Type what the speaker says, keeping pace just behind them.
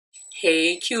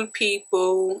Hey cute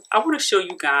people, I want to show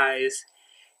you guys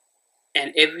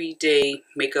an everyday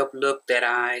makeup look that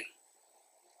I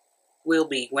will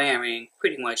be wearing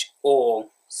pretty much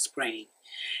all spring.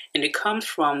 And it comes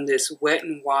from this Wet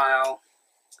n Wild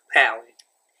palette,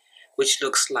 which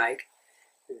looks like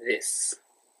this.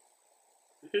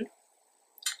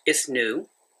 It's new.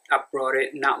 I brought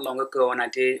it not long ago and I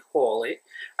did haul it.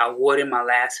 I wore it in my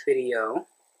last video.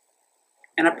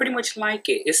 And I pretty much like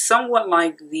it. It's somewhat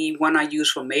like the one I use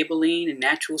for Maybelline and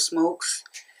Natural Smokes.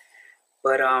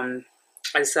 But I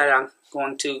decided I'm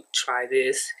going to try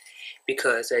this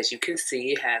because, as you can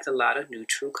see, it has a lot of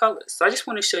neutral colors. So I just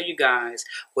want to show you guys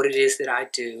what it is that I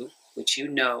do, which you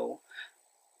know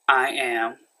I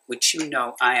am a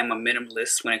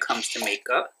minimalist when it comes to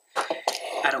makeup.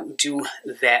 I don't do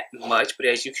that much, but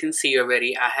as you can see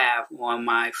already, I have on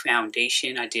my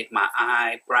foundation. I did my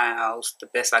eyebrows the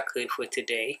best I could for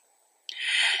today.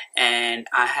 And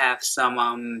I have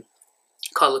some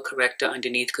color corrector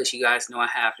underneath because you guys know I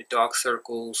have the dark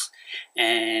circles.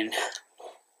 And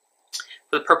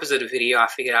for the purpose of the video, I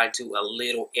figured I'd do a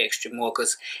little extra more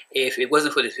because if it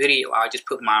wasn't for this video, I'd just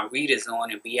put my readers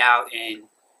on and be out and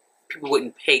people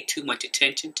wouldn't pay too much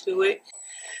attention to it.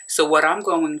 So what I'm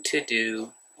going to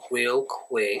do real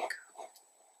quick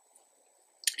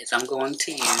is I'm going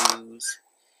to use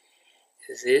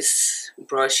this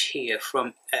brush here from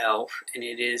e.l.f. and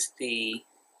it is the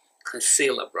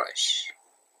concealer brush.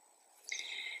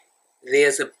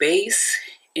 There's a base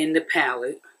in the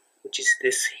palette, which is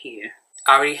this here.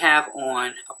 I already have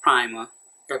on a primer,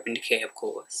 Urban Decay of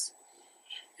course.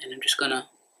 And I'm just gonna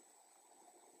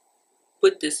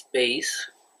put this base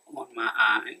on my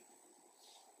eye.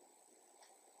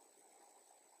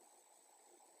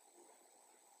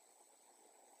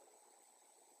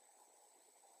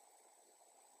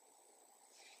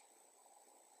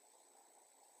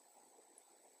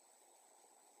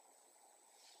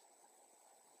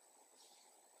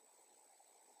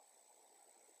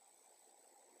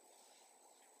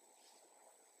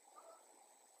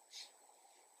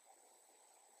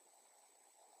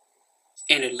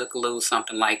 And it look a little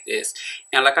something like this.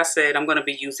 Now, like I said, I'm going to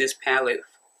be using this palette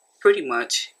pretty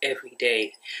much every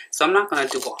day. So I'm not going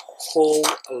to do a whole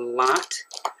lot.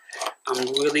 I'm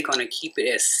really going to keep it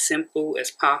as simple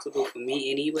as possible for me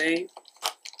anyway.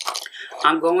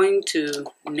 I'm going to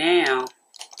now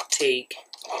take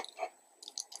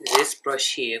this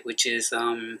brush here, which is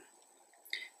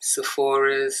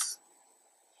Sephora's.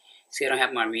 See, I don't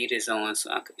have my readers on,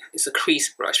 so it's a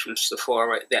crease brush from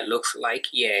Sephora that looks like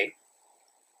yay.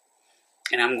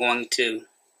 And I'm going to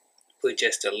put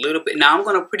just a little bit. Now I'm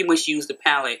going to pretty much use the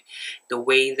palette the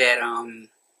way that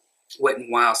Wet n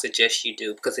Wild suggests you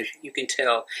do, because if you can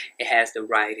tell it has the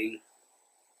writing.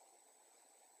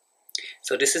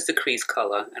 So this is the crease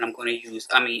color, and I'm going to use,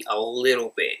 a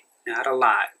little bit, not a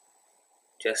lot,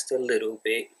 just a little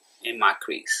bit in my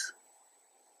crease.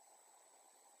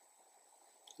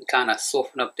 And kind of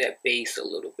soften up that base a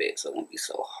little bit so it won't be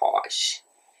so harsh.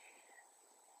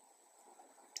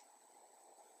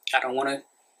 I don't want to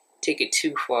take it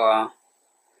too far.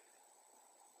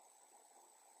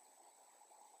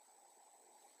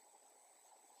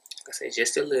 Like I said,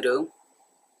 just a little.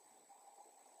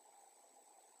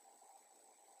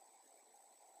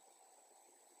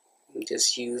 And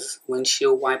just use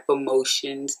windshield wiper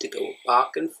motions to go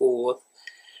back and forth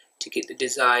to get the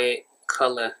desired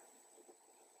color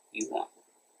you want.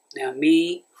 Now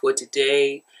me, for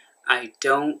today, I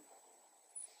don't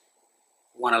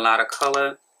want a lot of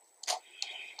color.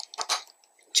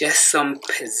 Just some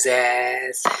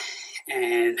pizzazz,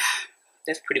 and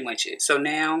that's pretty much it. So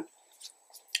now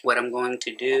what I'm going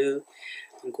to do,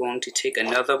 I'm going to take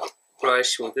another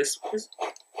brush, well this is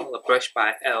a brush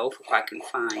by e.l.f. if I can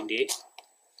find it,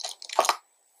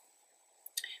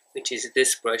 which is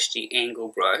this brush, the angle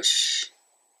brush,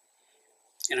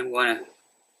 and I'm going to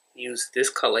use this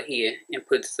color here and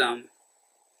put some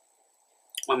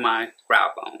on my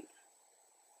brow bone.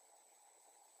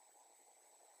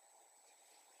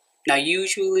 Now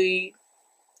usually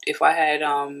if I had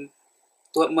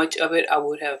thought much of it, I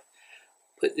would have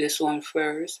put this on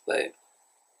first, but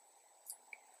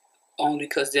only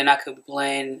because then I could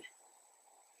blend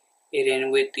it in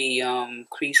with the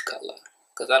crease color,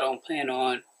 because I don't plan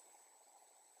on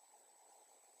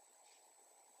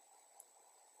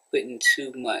putting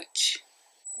too much.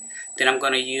 Then I'm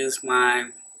going to use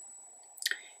my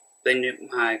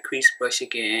crease brush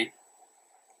again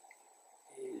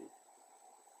and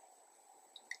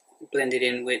blend it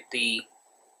in with the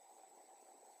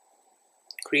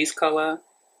crease color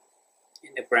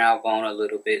and the brow bone a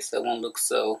little bit so it won't look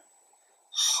so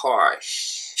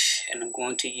harsh. brush, and I'm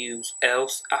going to use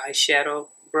e.l.f.'s eyeshadow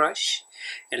brush,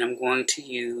 and I'm going to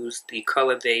use the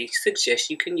color they suggest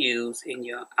you can use in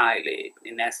your eyelid,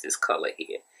 and that's this color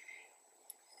here.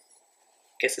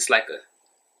 Guess it's like a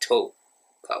taupe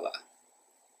color.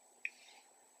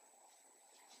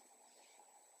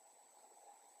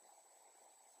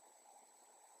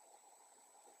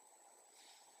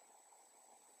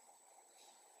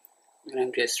 And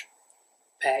I'm just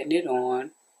patting it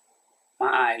on my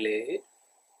eyelid.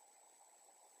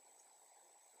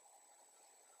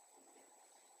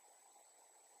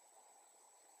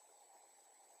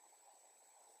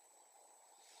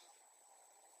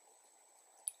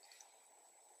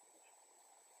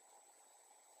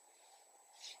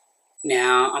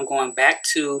 Now I'm going back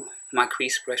to my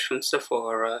crease brush from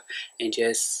Sephora and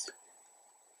just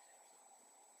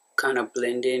kind of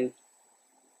blending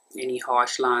any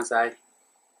harsh lines I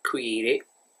created.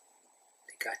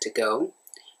 They got to go.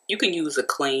 You can use a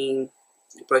clean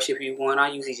brush if you want. I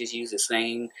usually just use the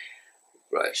same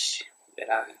brush that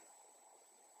I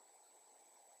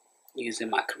use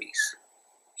in my crease.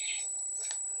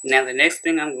 Now the next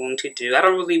thing I'm going to do, I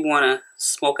don't really want to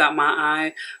smoke out my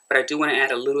eye, but I do want to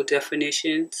add a little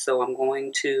definition. So I'm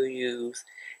going to use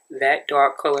that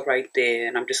dark color right there,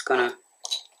 and I'm just gonna,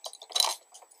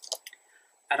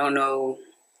 I don't know,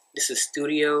 this is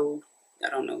Studio, I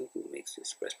don't know who makes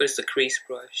this brush, but it's a crease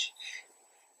brush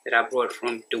that I brought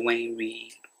from Dwayne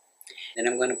Reed. And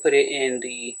I'm going to put it in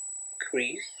the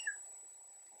crease,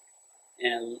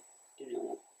 and you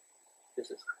know, this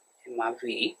is in my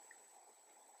V.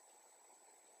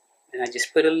 And I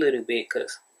just put a little bit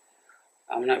because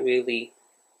I'm not really,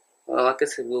 well, I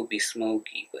guess it will be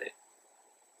smoky, but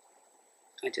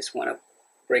I just want to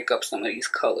break up some of these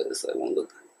colors so it won't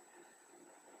look.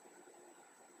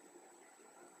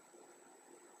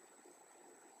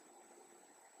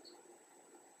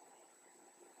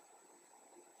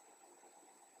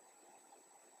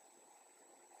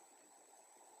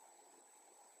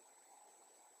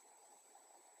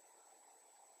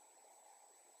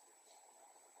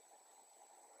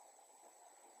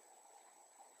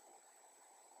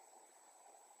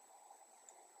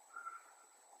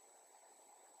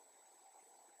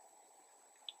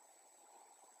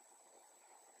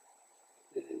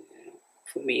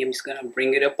 For me, I'm just going to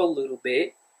bring it up a little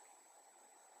bit.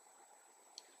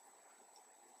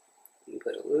 And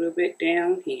put a little bit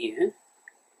down here.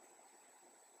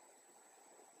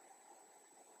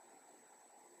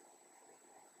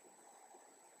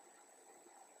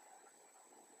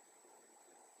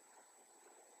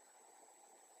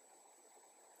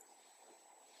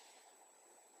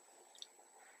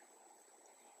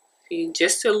 See,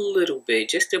 just a little bit,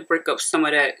 just to break up some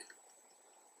of that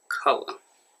color.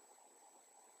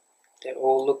 That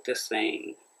all look the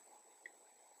same.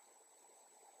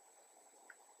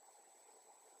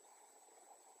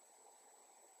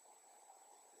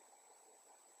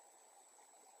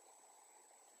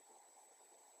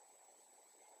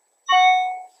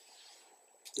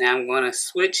 Now I'm going to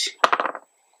switch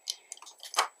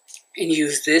and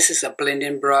use this as a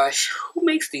blending brush. Who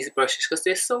makes these brushes? Because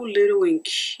they're so little and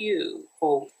cute.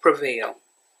 Oh, Prevail.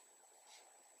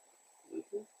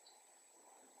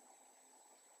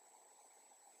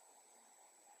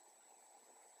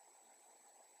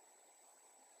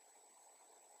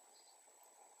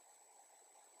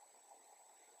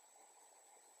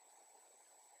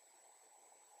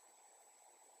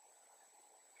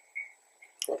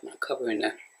 I'm not covering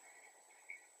that.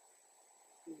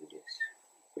 Just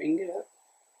bring it up.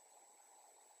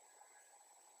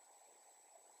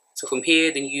 So from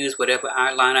here, then you use whatever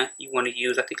eyeliner you want to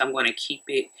use. I think I'm going to keep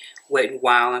it Wet n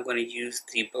Wild. I'm going to use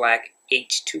the black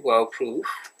H2O proof.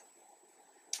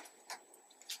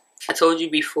 I told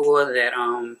you before that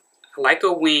I like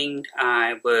a winged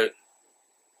eye, but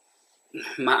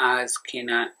my eyes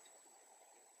cannot.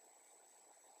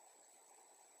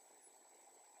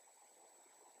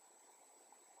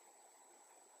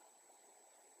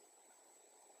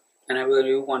 And I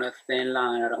really want a thin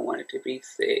line. I don't want it to be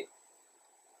thick.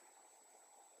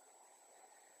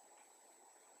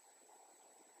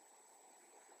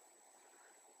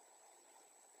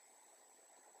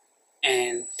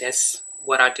 And that's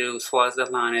what I do as far as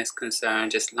the line is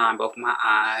concerned. Just line both my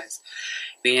eyes.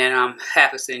 Being I'm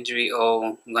half a century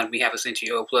old, I'm going to be half a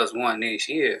century old plus one this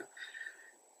year.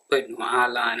 Putting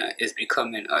on eyeliner is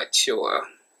becoming a chore,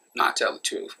 not tell the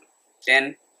truth.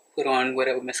 Then put on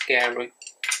whatever mascara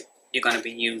you're going to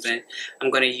be using.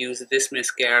 I'm going to use this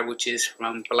mascara, which is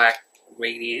from Black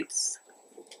Radiance.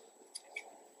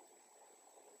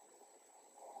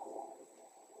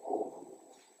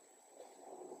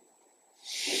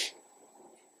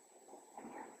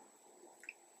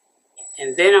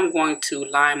 And then I'm going to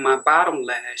line my bottom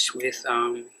lash with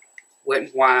Wet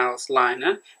n Wild's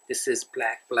liner. This is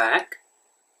Black.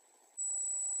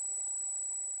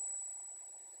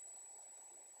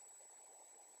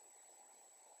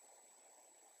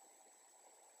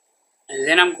 And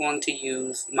then I'm going to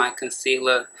use my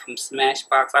concealer from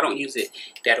Smashbox. I don't use it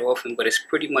that often, but it's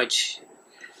pretty much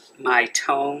my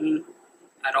tone.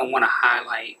 I don't want to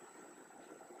highlight.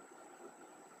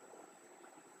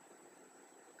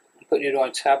 I'm putting it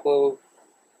on top of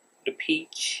the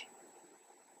peach.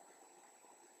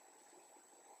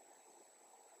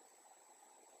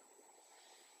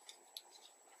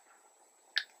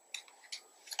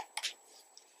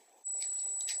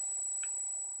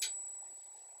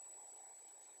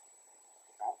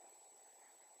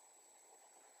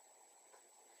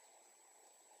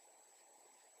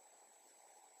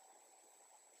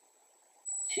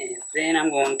 And then I'm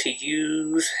going to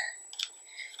use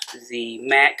the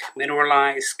MAC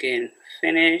Mineralize Skin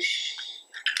Finish.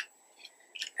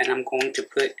 And I'm going to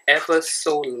put ever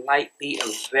so lightly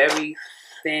a very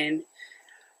thin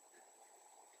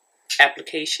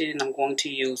application. I'm going to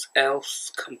use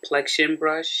e.l.f.'s complexion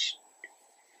brush.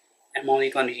 I'm only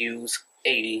going to use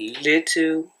a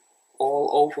little all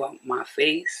over my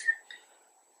face.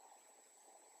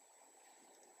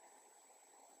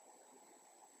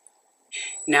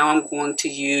 Now I'm going to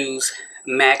use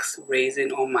MAC's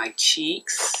Raizin on my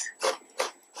cheeks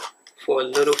for a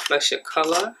little flesh of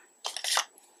color,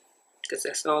 because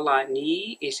that's all I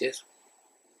need. Is just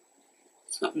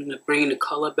something to bring the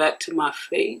color back to my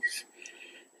face.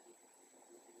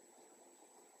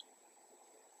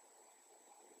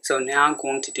 So now I'm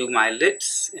going to do my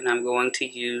lips, and I'm going to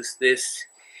use this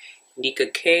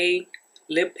Nicka K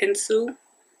Lip Pencil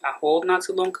I hauled not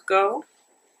too long ago.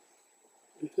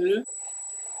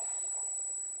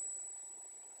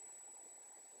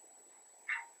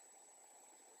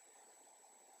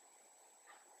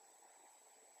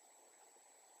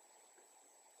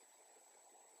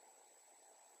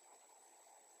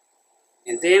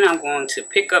 And then I'm going to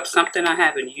pick up something I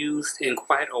haven't used in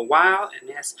quite a while, and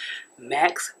that's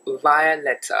MAC's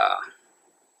Violetta.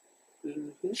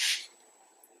 And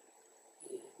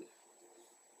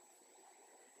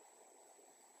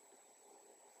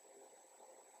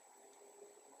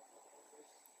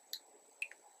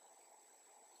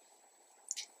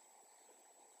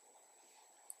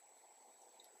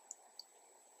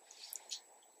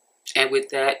with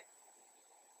that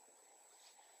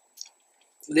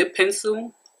lip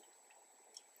pencil,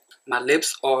 my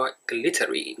lips are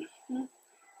glittery.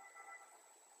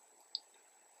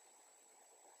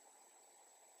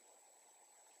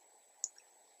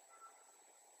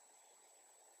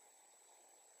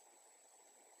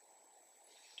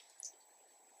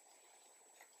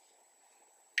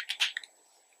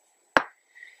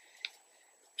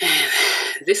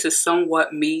 This is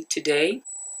somewhat me today.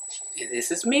 And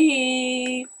this is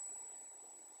me.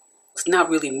 It's not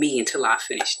really me until I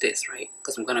finish this, right?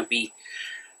 Because I'm going to be...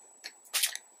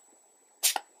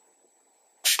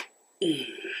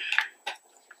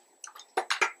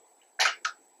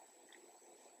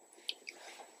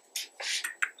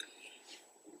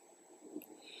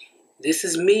 This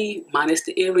is me minus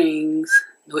the earrings.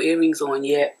 No earrings on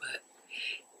yet,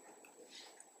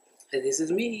 but this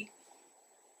is me.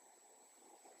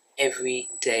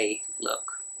 Everyday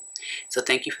look. So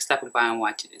thank you for stopping by and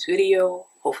watching this video.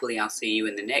 Hopefully I'll see you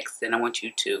in the next. And I want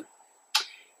you to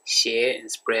share and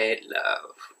spread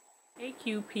love. Hey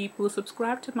cute people,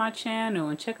 subscribe to my channel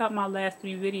and check out my last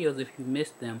 3 videos if you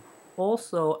missed them.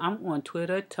 Also, I'm on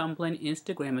Twitter, Tumblr, and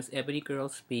Instagram as Ebony Girl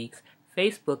Speaks.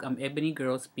 Facebook, I'm Ebony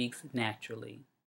Girl Speaks Naturally.